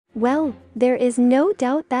Well, there is no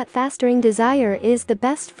doubt that Fastering Desire is the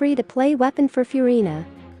best free-to-play weapon for Furina.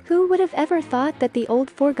 Who would have ever thought that the old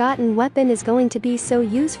forgotten weapon is going to be so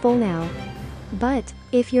useful now? But,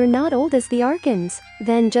 if you're not old as the Archons,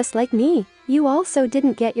 then just like me, you also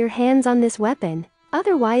didn't get your hands on this weapon.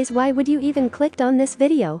 Otherwise, why would you even clicked on this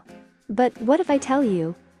video? But what if I tell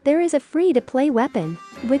you, there is a free-to-play weapon,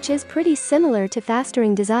 which is pretty similar to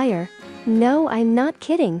Fastering Desire? No, I'm not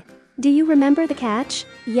kidding. Do you remember the catch?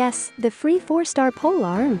 Yes, the free 4-star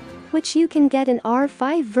polearm, which you can get an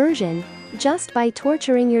R5 version, just by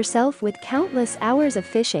torturing yourself with countless hours of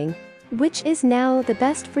fishing, which is now the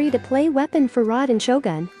best free-to-play weapon for Rod and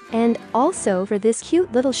Shogun, and also for this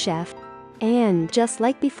cute little chef. And just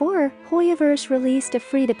like before, Hoyoverse released a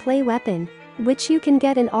free-to-play weapon, which you can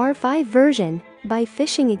get an R5 version, by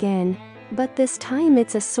fishing again. But this time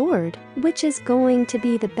it's a sword, which is going to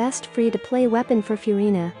be the best free-to-play weapon for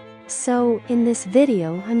Furina. So, in this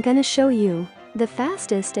video I'm gonna show you the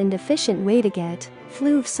fastest and efficient way to get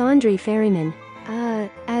Fleuve Cendre Ferryman.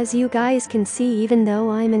 As you guys can see, even though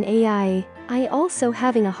I'm an AI, I also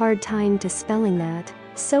having a hard time to spelling that.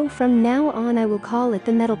 So from now on I will call it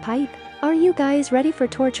the metal pipe. Are you guys ready for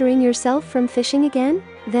torturing yourself from fishing again?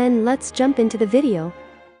 Then let's jump into the video.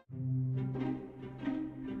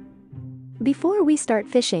 Before we start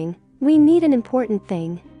fishing, we need an important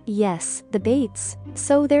thing. Yes, the baits.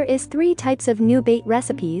 So there is 3 types of new bait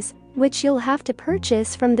recipes, which you'll have to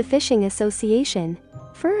purchase from the Fishing Association.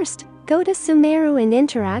 First, go to Sumeru and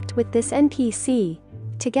interact with this NPC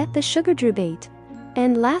to get the Sugardrew bait.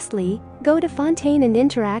 And lastly, go to Fontaine and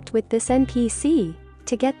interact with this NPC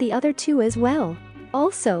to get the other 2 as well.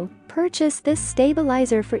 Also, purchase this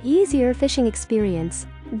stabilizer for easier fishing experience.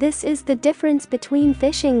 This is the difference between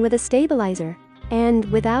fishing with a stabilizer and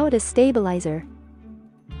without a stabilizer.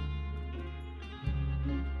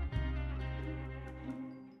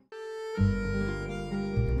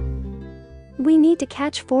 We need to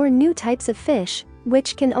catch 4 new types of fish,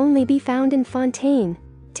 which can only be found in Fontaine.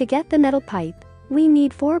 To get the metal pipe, we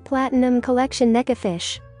need 4 platinum collection NECA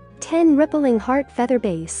fish, 10 rippling heart feather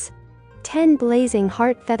base, 10 blazing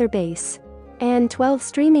heart feather base, and 12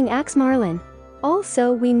 streaming axe marlin.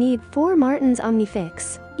 Also, we need 4 Martin's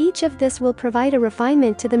Omnifix. Each of this will provide a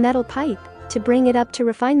refinement to the metal pipe to bring it up to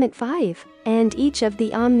refinement 5, and each of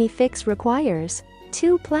the Omnifix requires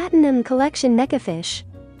 2 platinum collection NECA fish,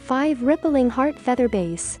 5 rippling heart feather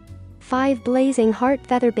base, 5 blazing heart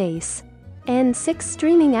feather base, and 6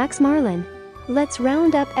 streaming axe marlin. Let's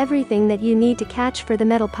round up everything that you need to catch for the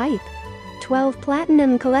metal pipe. 12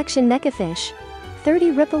 platinum collection NECA fish,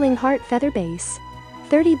 30 rippling heart feather base,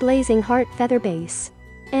 30 blazing heart feather base,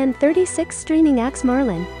 and 36 streaming axe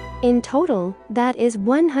marlin. In total, that is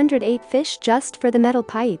 108 fish just for the metal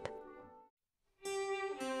pipe.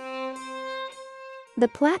 The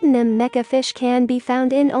platinum NECA fish can be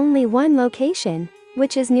found in only one location,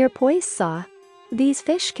 which is near Poissaw. These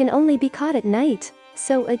fish can only be caught at night,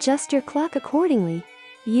 so adjust your clock accordingly.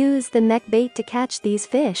 Use the mech bait to catch these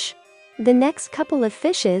fish. The next couple of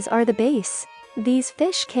fishes are the base. These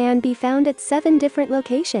fish can be found at 7 different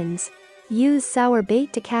locations. Use sour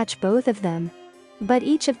bait to catch both of them. But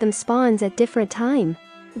each of them spawns at different time.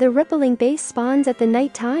 The rippling base spawns at the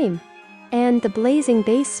night time, and the blazing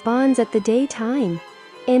base spawns at the daytime.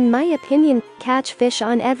 In my opinion, catch fish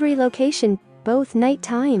on every location, both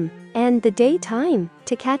nighttime and the daytime,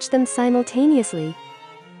 to catch them simultaneously.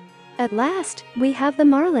 At last, we have the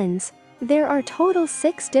marlins. There are total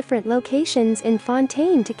 6 different locations in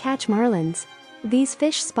Fontaine to catch marlins. These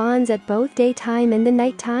fish spawns at both daytime and the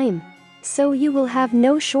nighttime, so you will have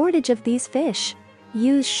no shortage of these fish.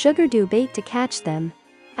 Use Sugardrew bait to catch them.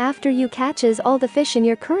 After you catches all the fish in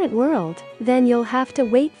your current world, then you'll have to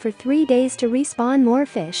wait for 3 days to respawn more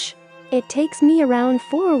fish. It takes me around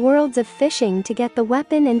 4 worlds of fishing to get the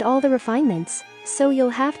weapon and all the refinements, so you'll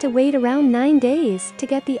have to wait around 9 days to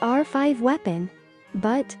get the R5 weapon.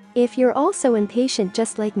 But, if you're also impatient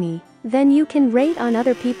just like me, then you can raid on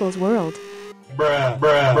other people's world.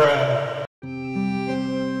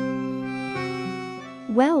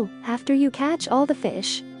 Well, after you catch all the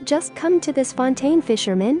fish, just come to this Fontaine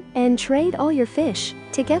fisherman and trade all your fish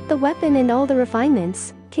to get the weapon and all the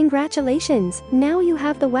refinements. Congratulations, now you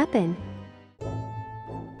have the weapon.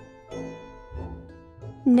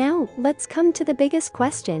 Now, let's come to the biggest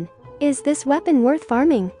question. Is this weapon worth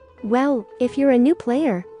farming? Well, if you're a new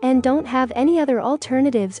player and don't have any other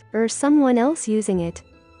alternatives or someone else using it,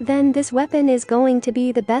 then this weapon is going to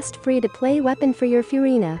be the best free-to-play weapon for your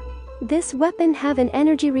Furina. This weapon have an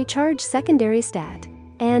energy recharge secondary stat,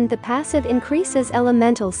 and the passive increases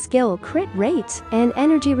elemental skill crit rate and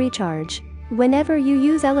energy recharge. Whenever you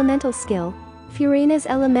use elemental skill, Furina's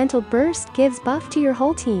elemental burst gives buff to your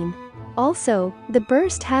whole team. Also, the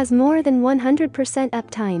burst has more than 100%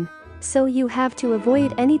 uptime, so you have to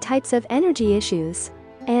avoid any types of energy issues.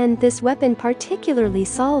 And this weapon particularly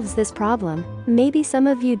solves this problem. Maybe some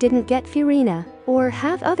of you didn't get Furina, or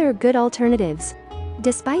have other good alternatives.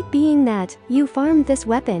 Despite being that you farmed this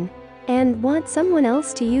weapon, and want someone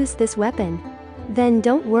else to use this weapon, then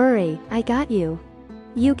don't worry, I got you.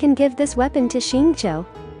 You can give this weapon to Xingqiu.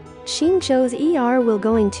 Xingqiu's ER will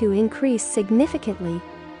going to increase significantly.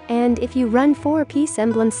 And if you run 4-piece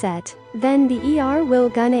emblem set, then the ER will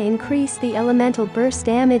gonna increase the elemental burst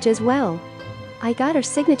damage as well. I got her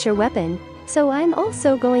signature weapon, so I'm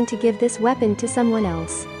also going to give this weapon to someone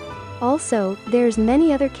else. Also, there's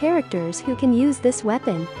many other characters who can use this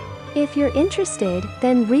weapon. If you're interested,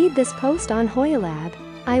 then read this post on Hoylab.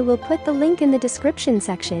 I will put the link in the description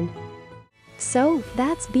section. So,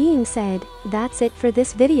 that's being said, that's it for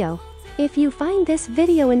this video. If you find this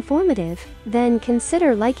video informative, then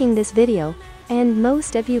consider liking this video, and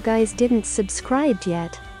most of you guys didn't subscribe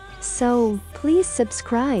yet. So, please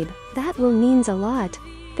subscribe, that will means a lot.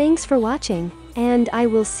 Thanks for watching, and I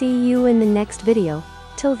will see you in the next video.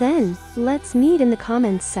 Till then, let's meet in the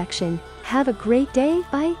comments section. Have a great day,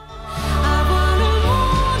 bye!